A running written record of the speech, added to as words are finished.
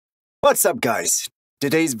What's up, guys?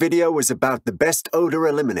 Today's video is about the best odor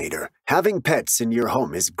eliminator. Having pets in your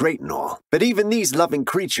home is great and all, but even these loving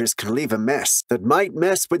creatures can leave a mess that might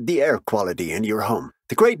mess with the air quality in your home.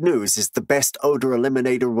 The great news is the best odor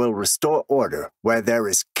eliminator will restore order where there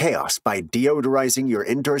is chaos by deodorizing your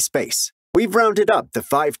indoor space. We've rounded up the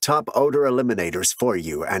 5 top odor eliminators for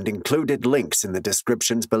you and included links in the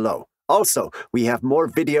descriptions below. Also, we have more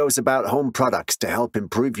videos about home products to help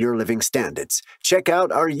improve your living standards. Check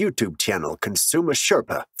out our YouTube channel, Consumer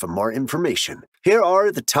Sherpa, for more information. Here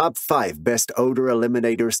are the top 5 best odor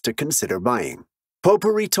eliminators to consider buying.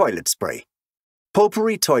 POO-POURRI Toilet Spray.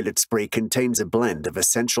 POO-POURRI Toilet Spray contains a blend of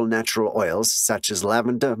essential natural oils such as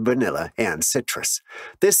lavender, vanilla, and citrus.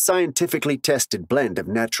 This scientifically tested blend of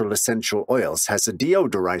natural essential oils has a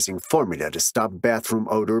deodorizing formula to stop bathroom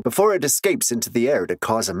odor before it escapes into the air to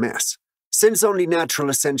cause a mess. Since only natural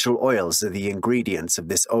essential oils are the ingredients of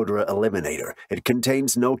this odor eliminator, it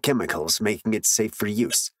contains no chemicals, making it safe for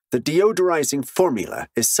use. The deodorizing formula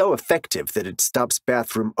is so effective that it stops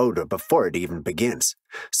bathroom odor before it even begins.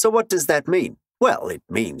 So what does that mean? Well, it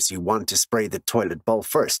means you want to spray the toilet bowl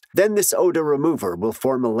first. Then this odor remover will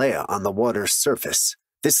form a layer on the water's surface.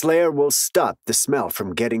 This layer will stop the smell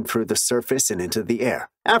from getting through the surface and into the air.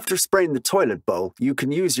 After spraying the toilet bowl, you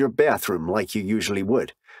can use your bathroom like you usually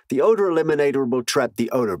would. The odor eliminator will trap the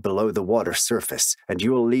odor below the water surface, and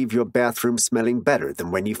you will leave your bathroom smelling better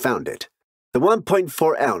than when you found it. The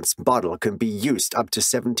 1.4-ounce bottle can be used up to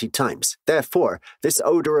 70 times. Therefore, this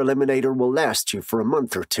odor eliminator will last you for a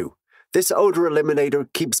month or 2. This odor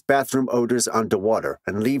eliminator keeps bathroom odors underwater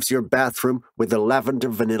and leaves your bathroom with a lavender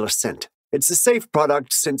vanilla scent. It's a safe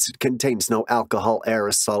product since it contains no alcohol,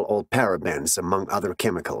 aerosol, or parabens, among other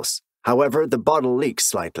chemicals. However, the bottle leaks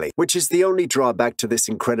slightly, which is the only drawback to this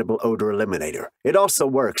incredible odor eliminator. It also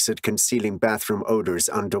works at concealing bathroom odors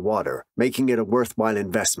underwater, making it a worthwhile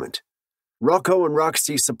investment. ROCCO and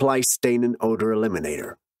ROXIE supply stain and odor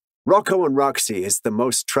eliminator. ROCCO and ROXIE is the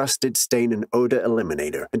most trusted stain and odor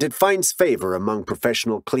eliminator, and it finds favor among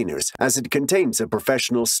professional cleaners as it contains a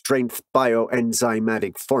professional-strength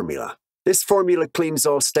bioenzymatic formula. This formula cleans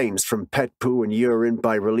all stains from pet poo and urine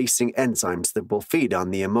by releasing enzymes that will feed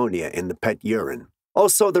on the ammonia in the pet urine.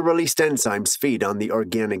 Also, the released enzymes feed on the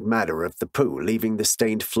organic matter of the poo, leaving the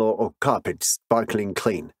stained floor or carpet sparkling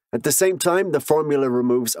clean. At the same time, the formula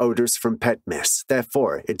removes odors from pet mess.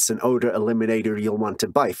 Therefore, it's an odor eliminator you'll want to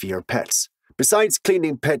buy for your pets. Besides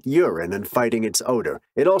cleaning pet urine and fighting its odor,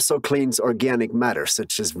 it also cleans organic matter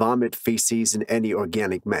such as vomit, feces, and any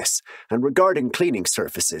organic mess. And regarding cleaning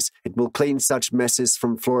surfaces, it will clean such messes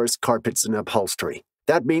from floors, carpets, and upholstery.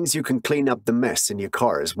 That means you can clean up the mess in your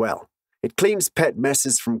car as well. It cleans pet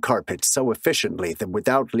messes from carpet so efficiently that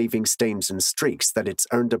without leaving stains and streaks that it's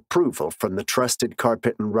earned approval from the trusted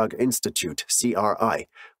Carpet and Rug Institute, CRI.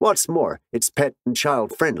 What's more, it's pet and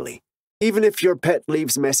child friendly. Even if your pet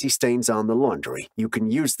leaves messy stains on the laundry, you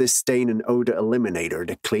can use this stain and odor eliminator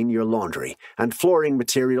to clean your laundry, and flooring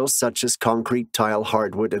materials such as concrete, tile,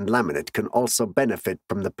 hardwood, and laminate can also benefit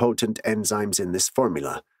from the potent enzymes in this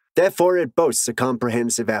formula. Therefore, it boasts a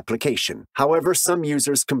comprehensive application. However, some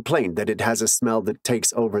users complain that it has a smell that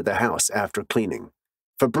takes over the house after cleaning.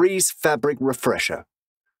 FEBREZE Fabric Refresher.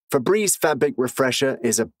 FEBREZE Fabric Refresher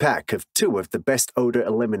is a pack of 2 of the best odor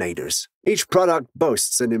eliminators. Each product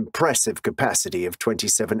boasts an impressive capacity of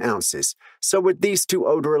 27 ounces, so with these 2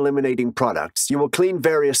 odor-eliminating products, you will clean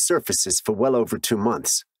various surfaces for well over 2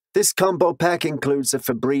 months. This combo pack includes a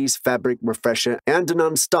FEBREZE Fabric Refresher and an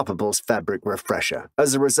Unstoppables Fabric Refresher.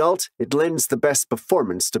 As a result, it lends the best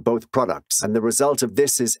performance to both products, and the result of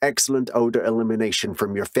this is excellent odor elimination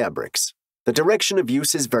from your fabrics. The direction of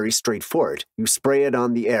use is very straightforward. You spray it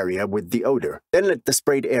on the area with the odor, then let the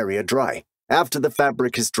sprayed area dry. After the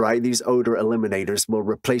fabric is dry, these odor eliminators will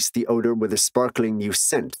replace the odor with a sparkling new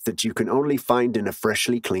scent that you can only find in a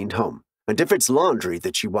freshly cleaned home. And if it's laundry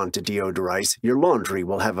that you want to deodorize, your laundry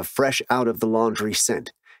will have a fresh out-of-the-laundry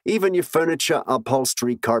scent. Even your furniture,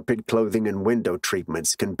 upholstery, carpet, clothing, and window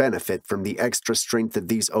treatments can benefit from the extra strength of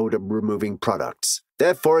these odor-removing products.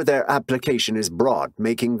 Therefore, their application is broad,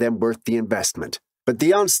 making them worth the investment. But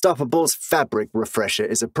the Unstoppables Fabric Refresher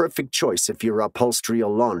is a perfect choice if your upholstery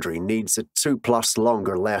or laundry needs a 2+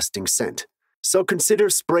 longer-lasting scent. So consider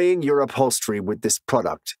spraying your upholstery with this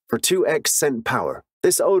product for 2x scent power.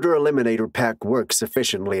 This odor eliminator pack works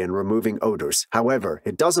efficiently in removing odors. However,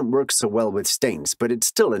 it doesn't work so well with stains, but it's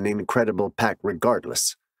still an incredible pack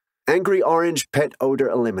regardless. Angry Orange Pet Odor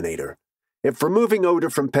Eliminator. If removing odor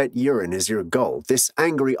from pet urine is your goal, this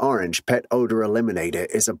Angry Orange Pet Odor Eliminator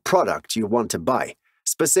is a product you want to buy.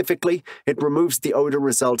 Specifically, it removes the odor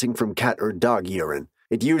resulting from cat or dog urine.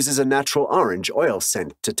 It uses a natural orange oil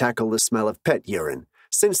scent to tackle the smell of pet urine.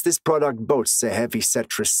 Since this product boasts a heavy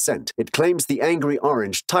citrus scent, it claims the angry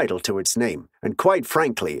orange title to its name, and quite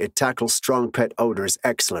frankly, it tackles strong pet odors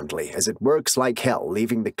excellently as it works like hell,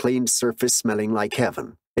 leaving the clean surface smelling like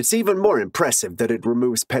heaven. It's even more impressive that it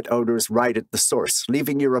removes pet odors right at the source,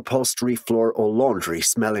 leaving your upholstery, floor, or laundry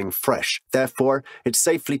smelling fresh. Therefore, it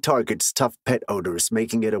safely targets tough pet odors,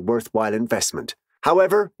 making it a worthwhile investment.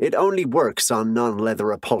 However, it only works on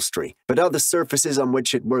non-leather upholstery, but other surfaces on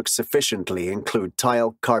which it works sufficiently include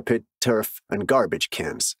tile, carpet, turf, and garbage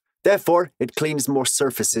cans. Therefore, it cleans more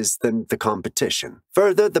surfaces than the competition.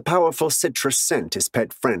 Further, the powerful citrus scent is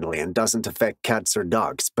pet-friendly and doesn't affect cats or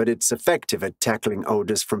dogs, but it's effective at tackling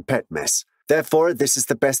odors from pet mess. Therefore, this is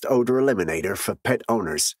the best odor eliminator for pet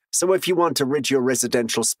owners. So if you want to rid your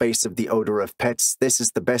residential space of the odor of pets, this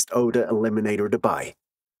is the best odor eliminator to buy.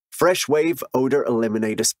 Fresh Wave Odor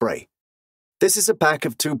Eliminator Spray. This is a pack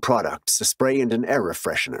of 2 products, a spray and an air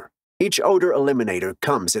refreshener. Each odor eliminator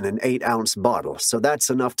comes in an 8-ounce bottle, so that's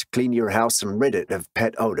enough to clean your house and rid it of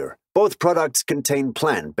pet odor. Both products contain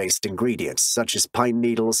plant-based ingredients such as pine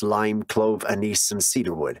needles, lime, clove, anise, and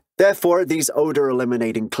cedarwood. Therefore, these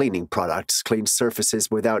odor-eliminating cleaning products clean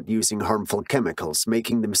surfaces without using harmful chemicals,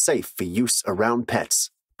 making them safe for use around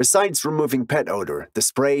pets. Besides removing pet odor, the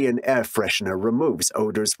spray and air freshener removes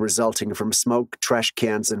odors resulting from smoke, trash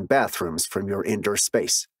cans, and bathrooms from your indoor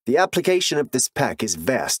space. The application of this pack is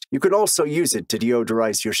vast. You can also use it to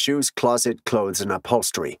deodorize your shoes, closet, clothes, and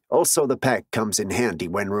upholstery. Also, the pack comes in handy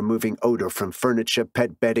when removing odor from furniture,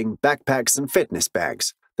 pet bedding, backpacks, and fitness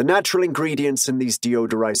bags. The natural ingredients in these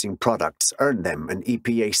deodorizing products earn them an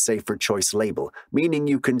EPA Safer Choice label, meaning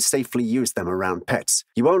you can safely use them around pets.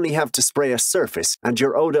 You only have to spray a surface, and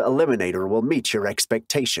your odor eliminator will meet your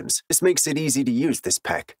expectations. This makes it easy to use this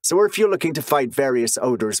pack. So if you're looking to fight various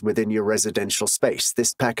odors within your residential space,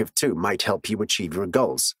 this pack of 2 might help you achieve your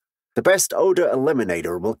goals. The best odor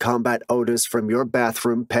eliminator will combat odors from your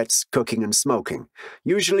bathroom, pets, cooking, and smoking.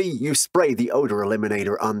 Usually, you spray the odor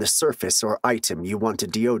eliminator on the surface or item you want to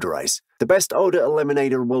deodorize. The best odor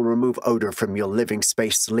eliminator will remove odor from your living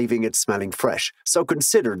space, leaving it smelling fresh. So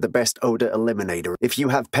consider the best odor eliminator if you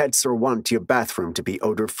have pets or want your bathroom to be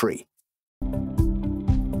odor-free.